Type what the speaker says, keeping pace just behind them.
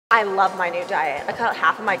I love my new diet. I cut out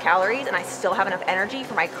half of my calories and I still have enough energy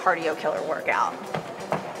for my cardio killer workout.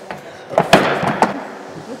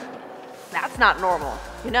 That's not normal.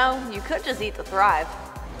 You know, you could just eat to thrive.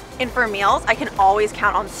 And for meals, I can always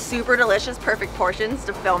count on super delicious, perfect portions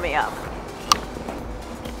to fill me up.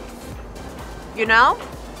 You know,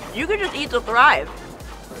 you could just eat to thrive.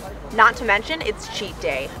 Not to mention, it's cheat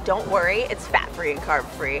day. Don't worry, it's fat-free and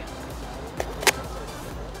carb-free.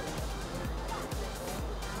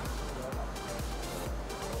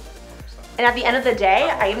 And at the end of the day,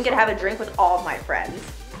 I even get to have a drink with all of my friends.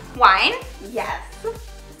 Wine? Yes.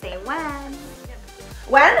 Say when.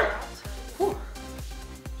 When? Whew.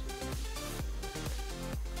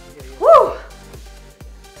 Whew.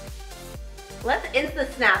 Let's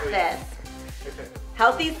Insta snap this.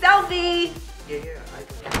 Healthy selfie.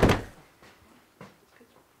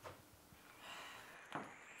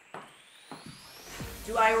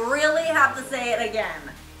 Do I really have to say it again?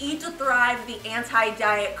 Eat to Thrive, the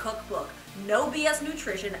anti-diet cookbook. No BS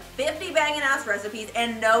nutrition, 50 banging ass recipes,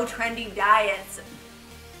 and no trendy diets.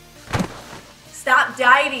 Stop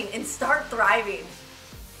dieting and start thriving.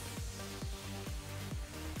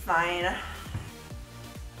 Fine.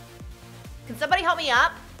 Can somebody help me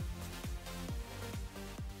up?